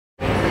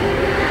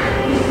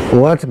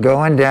What's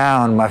going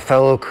down, my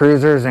fellow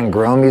cruisers and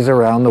gromies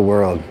around the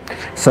world?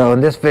 So in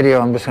this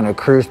video, I'm just going to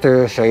cruise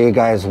through, show you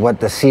guys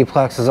what the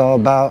Seaplex is all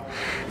about.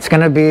 It's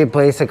going to be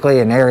basically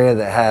an area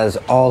that has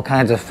all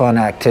kinds of fun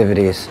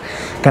activities.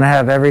 Going to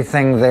have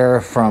everything there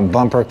from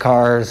bumper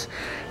cars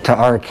to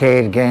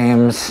arcade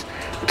games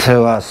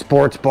to a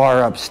sports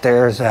bar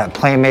upstairs at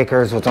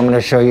Playmakers, which I'm going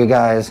to show you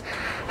guys.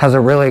 Has a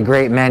really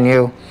great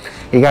menu.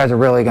 You guys are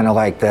really going to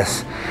like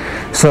this.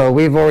 So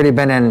we've already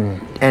been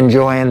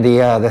enjoying the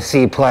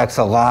Seaplex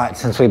a lot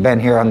since we've been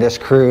here on this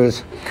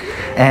cruise,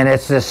 and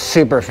it's just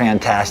super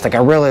fantastic. I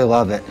really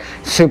love it.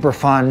 Super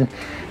fun.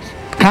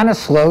 Kind of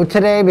slow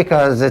today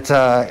because it's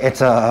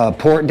a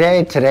port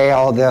day. Today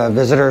all the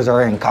visitors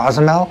are in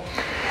Cozumel,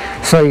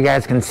 so you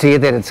guys can see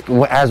that it's,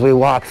 as we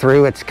walk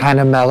through, it's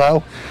kind of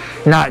mellow,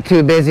 not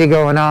too busy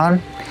going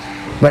on.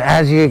 But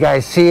as you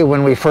guys see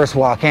when we first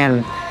walk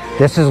in,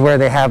 this is where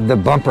they have the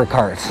bumper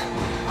cars.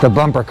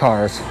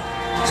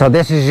 So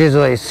this is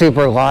usually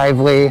super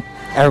lively.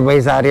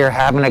 Everybody's out here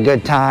having a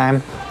good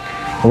time.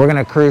 We're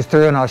gonna cruise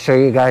through and I'll show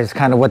you guys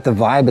kind of what the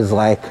vibe is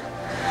like.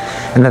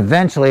 And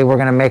eventually we're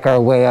gonna make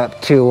our way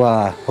up to,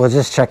 we'll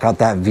just check out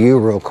that view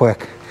real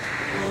quick.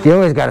 You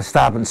always gotta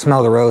stop and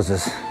smell the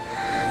roses.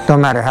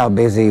 Don't matter how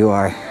busy you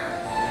are.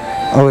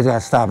 Always gotta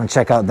stop and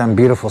check out them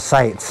beautiful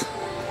sights.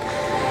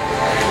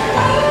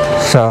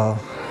 So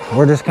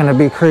we're just gonna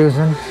be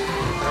cruising.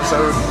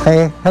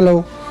 Hey,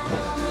 hello.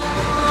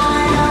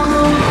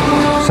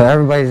 So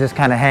everybody's just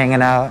kind of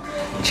hanging out,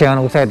 chilling.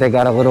 Looks like they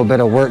got a little bit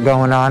of work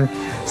going on.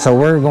 So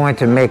we're going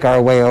to make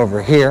our way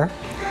over here.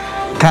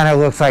 Kind of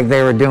looks like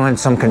they were doing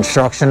some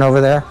construction over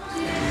there.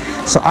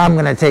 So I'm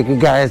going to take you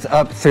guys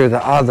up through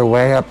the other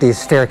way, up these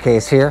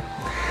staircase here.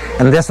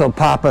 And this will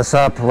pop us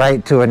up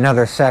right to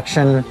another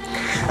section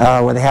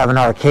where they have an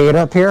arcade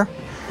up here.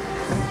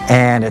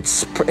 And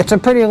it's a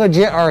pretty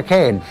legit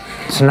arcade.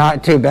 It's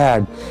not too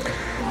bad.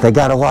 They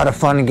got a lot of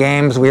fun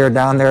games. We were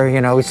down there,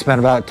 you know, we spent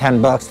about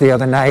 10 bucks the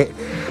other night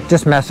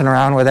just messing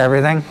around with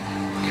everything.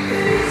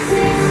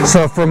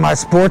 So for my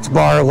sports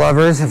bar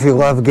lovers, if you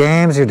love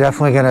games, you're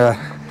definitely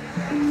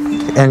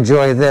gonna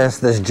enjoy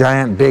this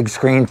giant big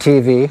screen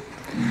TV.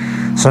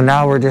 So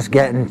now we're just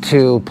getting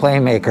to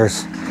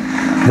Playmakers.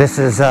 This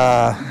is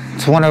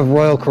it's one of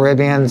Royal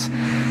Caribbean's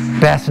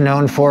best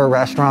known for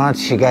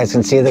restaurants. You guys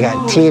can see they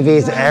got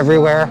TVs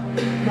everywhere.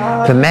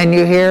 The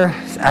menu here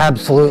is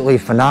absolutely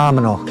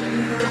phenomenal.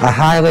 I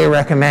highly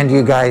recommend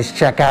you guys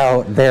check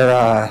out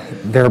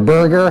their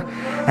burger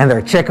and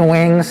their chicken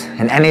wings,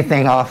 and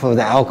anything off of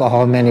the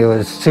alcohol menu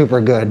is super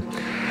good.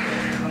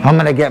 I'm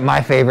gonna get my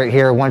favorite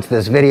here once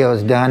this video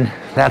is done.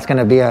 That's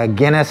gonna be a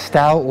Guinness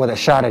Stout with a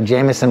shot of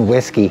Jameson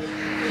whiskey,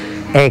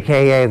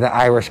 AKA the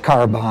Irish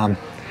car bomb.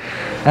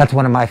 That's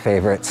one of my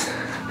favorites.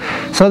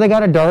 So they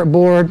got a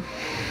dartboard,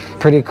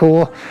 pretty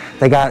cool.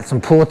 They got some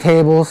pool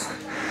tables.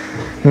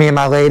 Me and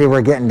my lady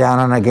were getting down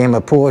on a game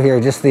of pool here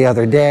just the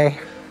other day.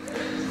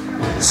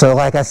 So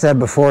like I said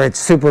before, it's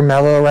super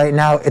mellow right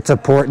now. It's a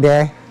port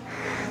day.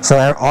 So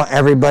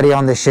everybody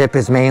on the ship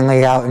is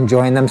mainly out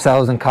enjoying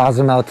themselves in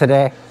Cozumel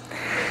today.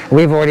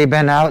 We've already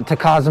been out to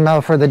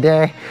Cozumel for the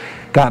day,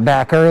 got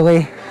back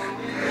early.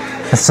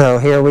 So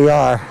here we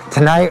are.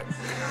 Tonight,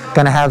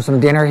 gonna have some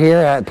dinner here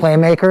at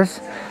Playmakers.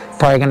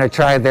 Probably gonna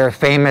try their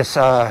famous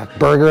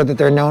burger that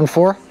they're known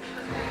for.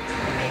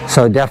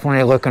 So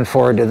definitely looking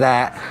forward to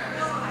that.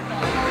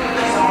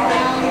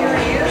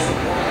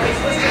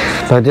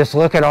 So just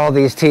look at all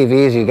these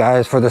TVs, you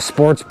guys. For the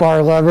sports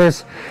bar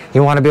lovers,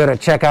 you want to be able to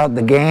check out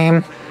the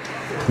game,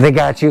 they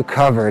got you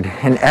covered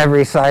in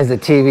every size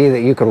of TV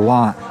that you could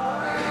want.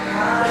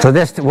 So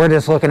this, we're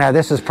just looking at,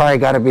 this has probably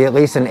got to be at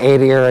least an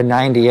 80 or a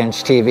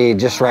 90-inch TV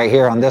just right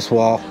here on this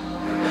wall.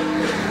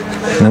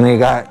 And then you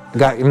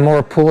got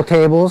more pool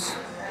tables.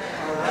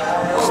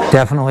 It's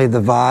definitely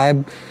the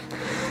vibe.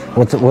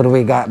 What do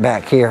we got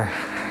back here?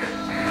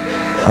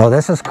 Oh,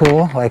 this is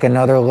cool. Like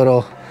another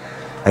little,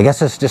 I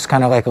guess it's just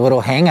kind of like a little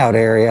hangout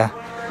area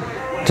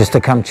just to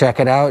come check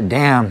it out.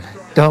 Damn,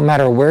 don't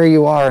matter where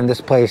you are in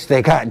this place,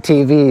 they got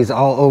TVs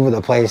all over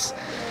the place.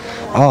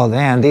 Oh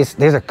man, these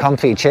are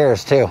comfy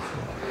chairs too.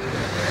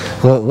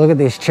 Look at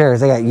these chairs.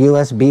 They got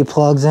USB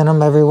plugs in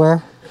them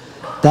everywhere.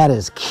 That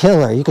is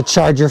killer. You could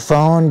charge your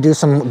phone, do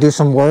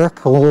some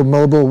work, a little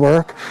mobile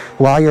work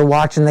while you're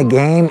watching the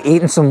game,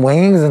 eating some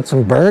wings and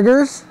some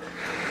burgers.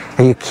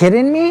 Are you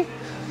kidding me?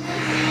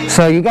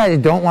 So you guys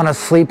don't want to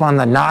sleep on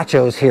the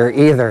nachos here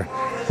either.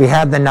 We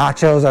had the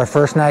nachos our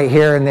first night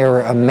here and they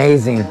were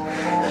amazing.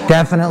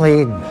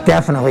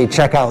 Definitely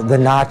check out the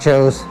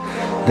nachos,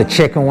 the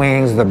chicken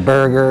wings, the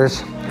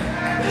burgers.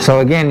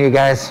 So again, you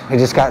guys, we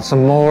just got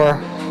some more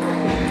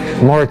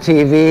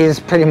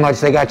TVs. Pretty much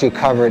they got you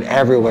covered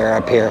everywhere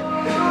up here.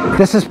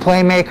 This is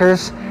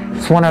Playmakers.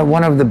 It's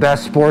one of the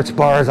best sports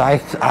bars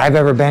I've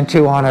ever been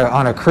to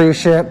on a cruise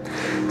ship.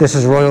 This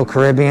is Royal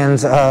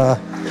Caribbean's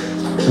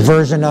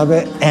version of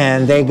it,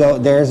 and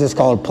theirs is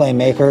called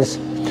Playmakers.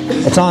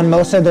 It's on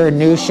most of their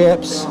new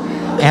ships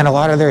and a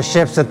lot of their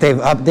ships that they've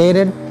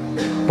updated,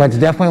 but it's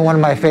definitely one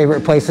of my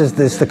favorite places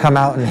to come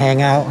out and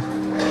hang out.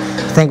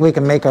 I think we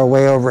can make our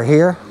way over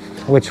here.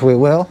 which we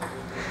will.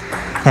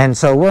 And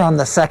so we're on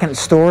the second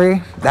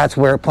story. That's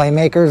where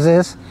Playmakers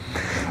is.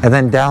 And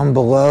then down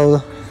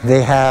below,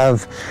 they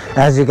have,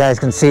 as you guys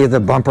can see, the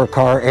bumper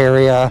car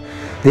area.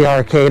 The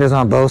arcade is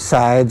on both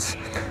sides.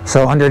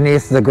 So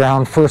underneath the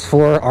ground, first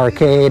floor,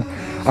 arcade,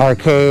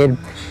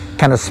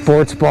 kind of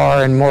sports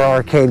bar and more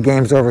arcade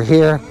games over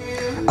here.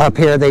 Up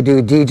here they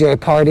do DJ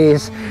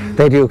parties.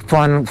 They do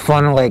fun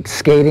like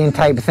skating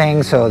type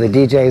things. So the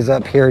DJ's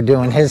up here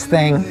doing his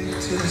thing.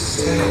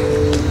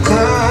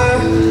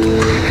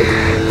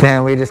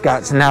 Then we just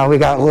got, so now we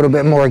got a little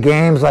bit more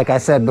games. Like I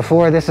said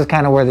before, this is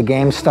kind of where the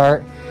games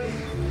start.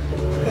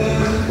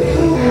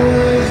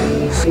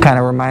 This kind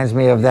of reminds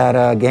me of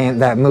that game,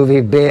 that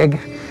movie Big,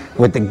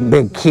 with the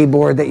big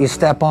keyboard that you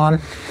step on.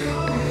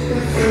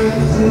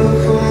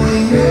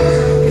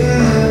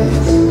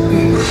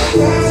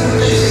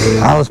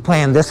 I was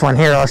playing this one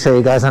here, I'll show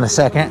you guys in a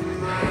second.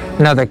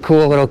 Another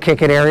cool little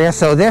kick it area.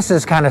 So this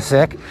is kind of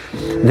sick.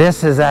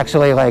 This is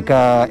actually like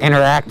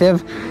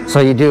interactive. So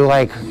you do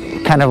like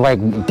kind of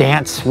like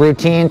dance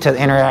routine to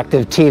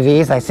interactive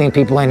TVs. I've seen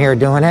people in here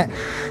doing it.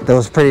 That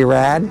was pretty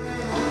rad.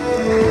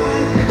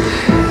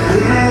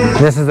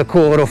 This is a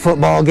cool little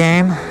football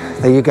game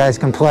that you guys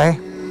can play.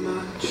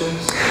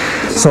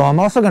 So I'm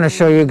also going to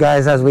show you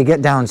guys as we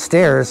get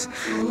downstairs,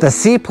 the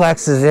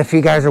Seaplex is if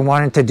you guys are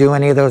wanting to do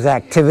any of those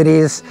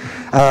activities,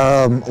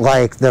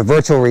 like the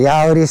virtual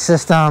reality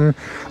system,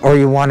 or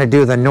you want to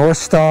do the North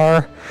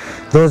Star.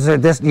 Those are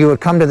this. You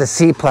would come to the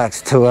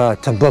Seaplex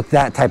to book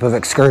that type of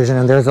excursion,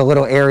 and there's a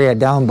little area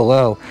down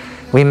below.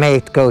 We may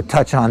go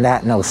touch on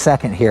that in a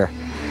second here.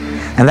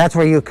 And that's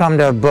where you come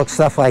to book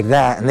stuff like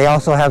that. And they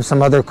also have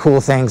some other cool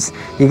things.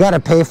 You got to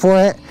pay for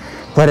it,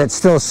 but it's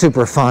still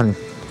super fun.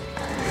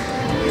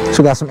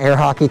 So we got some air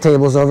hockey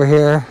tables over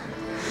here.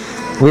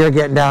 We were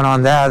getting down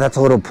on that. That's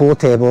a little pool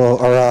table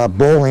or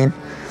bowling.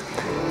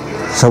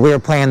 So we were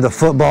playing the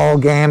football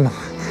game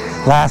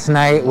last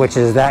night, which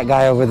is that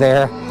guy over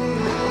there.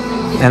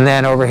 And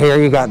then over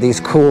here you got these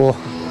cool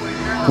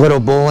little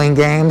bowling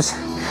games.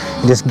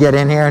 You just get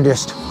in here and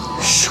just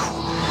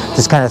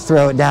kind of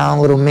throw it down,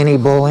 little mini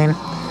bowling.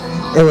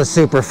 It was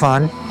super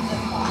fun.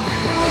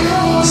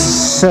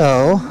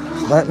 So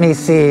let me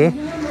see.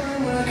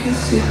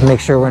 Make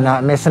sure we're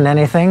not missing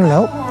anything.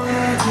 Nope.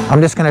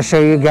 I'm just going to show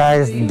you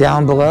guys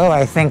down below.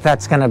 I think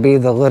that's going to be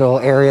the little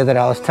area that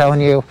I was telling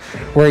you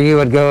where you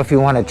would go if you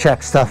want to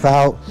check stuff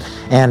out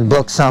and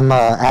book some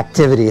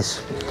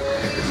activities.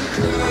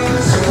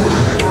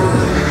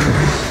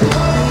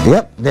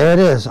 Yep, there it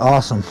is.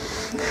 Awesome.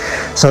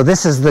 So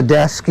this is the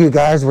desk, you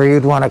guys, where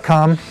you'd want to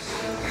come.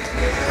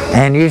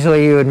 And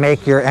usually you would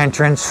make your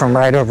entrance from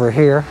right over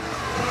here.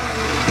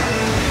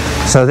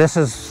 So this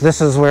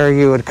is where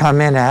you would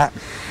come in at.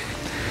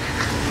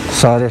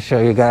 So I'll just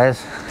show you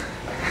guys.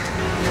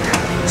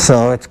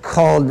 So it's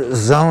called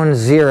Zone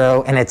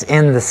 0 and it's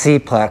in the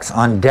Seaplex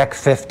on deck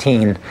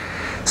 15.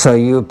 So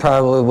you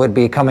probably would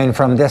be coming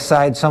from this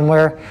side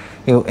somewhere,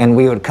 and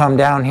we would come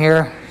down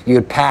here. You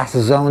would pass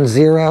Zone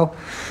 0,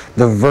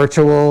 the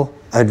virtual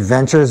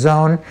adventure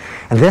zone,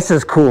 and this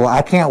is cool.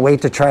 I can't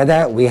wait to try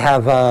that.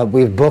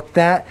 We've booked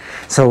that,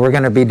 so we're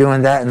going to be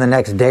doing that in the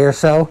next day or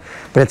so.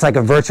 But it's like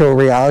a virtual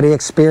reality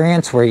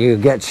experience where you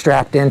get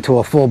strapped into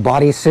a full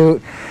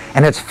bodysuit,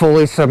 and it's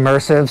fully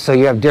submersive. So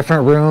you have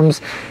different rooms.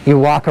 You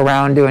walk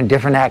around doing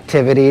different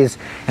activities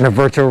in a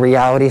virtual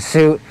reality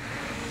suit.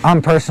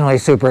 I'm personally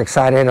super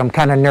excited. I'm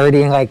kind of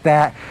nerdy like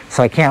that,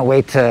 so I can't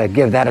wait to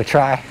give that a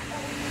try.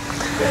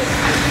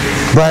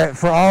 But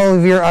for all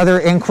of your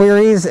other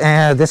inquiries,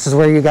 this is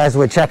where you guys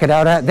would check it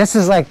out at. This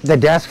is like the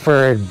desk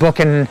for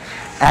booking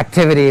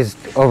activities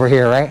over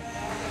here, right?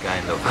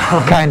 Kind of.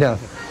 Kind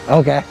of.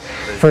 Okay,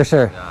 for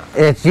sure.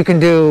 Yeah. You can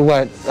do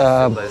what?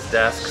 This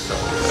desk, so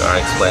we are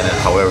explaining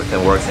how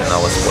everything works in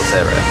our sports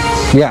area.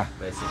 Yeah.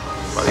 Basically.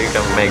 But you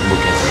can make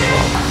bookings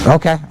as well.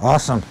 Okay,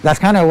 awesome. That's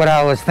kind of what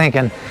I was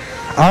thinking.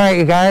 All right,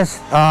 you guys,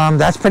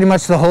 that's pretty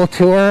much the whole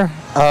tour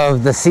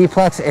of the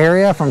Seaplex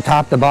area from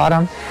top to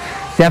bottom.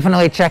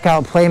 Definitely check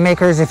out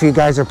Playmakers if you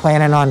guys are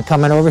planning on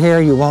coming over here.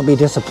 You won't be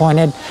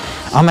disappointed.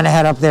 I'm going to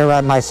head up there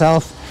right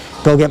myself,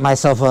 go get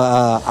myself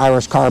a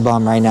Irish car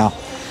bomb right now.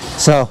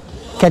 So,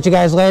 catch you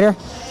guys later.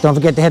 Don't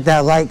forget to hit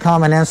that like,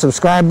 comment, and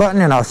subscribe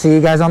button, and I'll see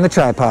you guys on the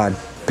tripod.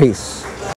 Peace.